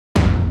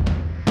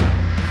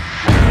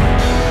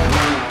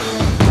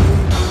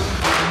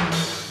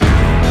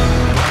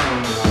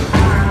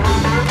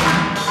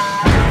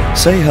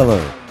Say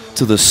hello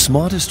to the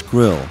smartest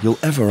grill you'll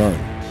ever own.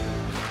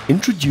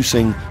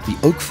 Introducing the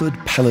Oakford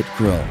Pellet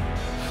Grill,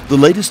 the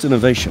latest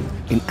innovation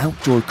in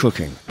outdoor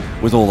cooking,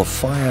 with all the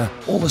fire,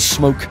 all the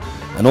smoke,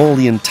 and all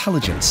the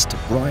intelligence to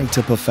braai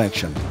to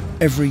perfection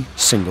every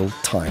single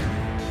time.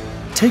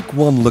 Take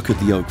one look at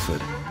the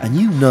Oakford and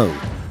you know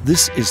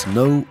this is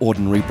no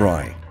ordinary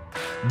braai.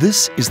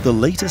 This is the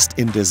latest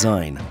in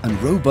design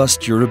and robust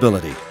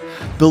durability,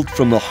 built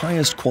from the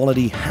highest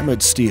quality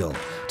hammered steel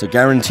to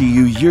guarantee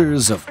you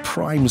years of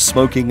prime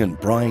smoking and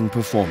braaiing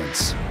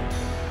performance.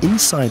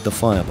 Inside the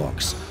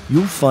firebox,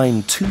 you'll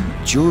find two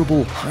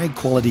durable,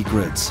 high-quality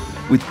grids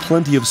with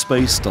plenty of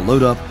space to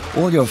load up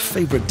all your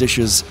favorite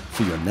dishes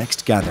for your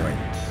next gathering.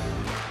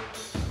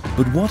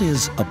 But what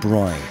is a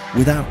braai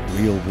without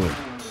real wood?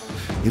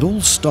 It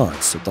all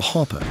starts at the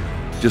hopper.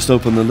 Just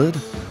open the lid,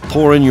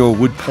 pour in your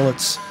wood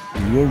pellets,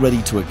 and you're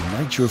ready to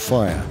ignite your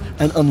fire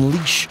and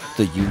unleash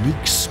the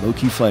unique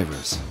smoky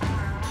flavors.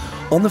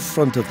 On the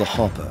front of the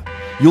hopper,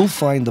 you'll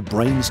find the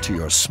brains to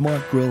your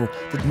smart grill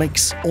that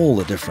makes all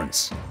the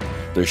difference.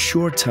 The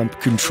Sure Temp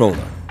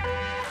controller.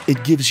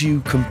 It gives you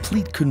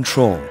complete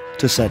control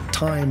to set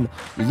time,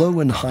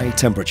 low and high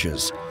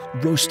temperatures,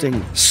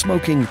 roasting,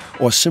 smoking,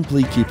 or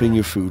simply keeping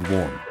your food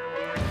warm.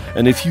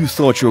 And if you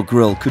thought your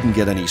grill couldn't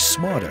get any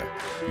smarter,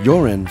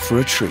 you're in for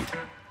a treat.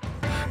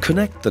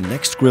 Connect the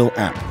Nexgrill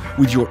app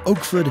with your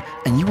Oakford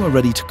and you are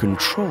ready to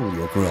control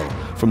your grill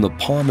from the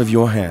palm of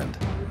your hand.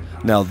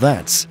 Now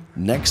that's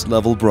next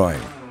level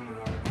braaiing.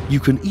 You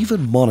can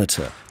even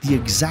monitor the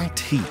exact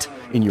heat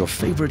in your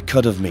favorite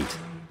cut of meat.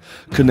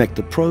 Connect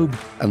the probe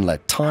and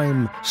let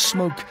time,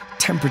 smoke,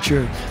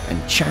 temperature,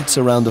 and chats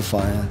around the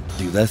fire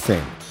do their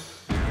thing.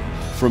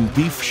 From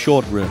beef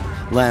short rib,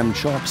 lamb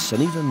chops,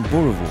 and even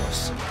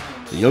boerewors,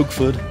 the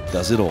Oakford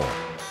does it all.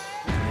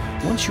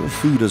 Once your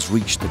food has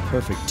reached the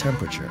perfect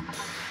temperature,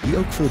 the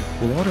Oakford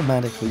will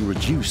automatically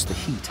reduce the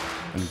heat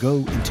and go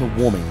into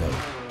warming mode.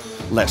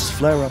 Less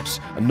flare-ups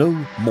and no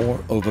more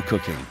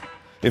overcooking.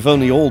 If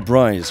only all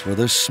braais were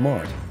this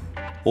smart.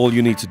 All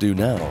you need to do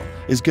now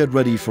is get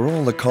ready for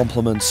all the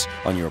compliments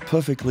on your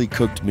perfectly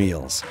cooked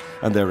meals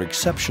and their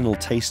exceptional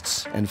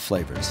tastes and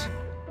flavors.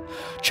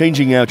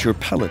 Changing out your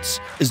pellets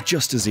is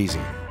just as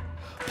easy.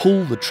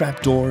 Pull the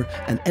trapdoor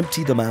and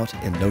empty them out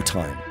in no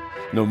time.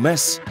 No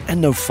mess and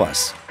no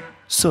fuss.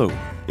 So,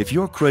 if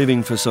you're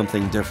craving for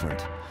something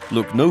different,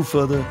 look no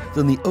further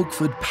than the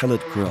Oakford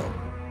Pellet Grill.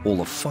 All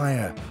the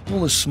fire,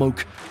 all the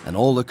smoke, and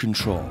all the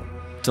control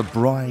to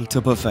braai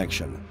to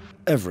perfection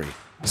every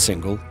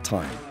single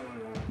time.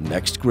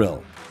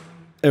 Nexgrill.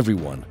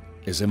 Everyone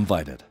is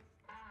invited.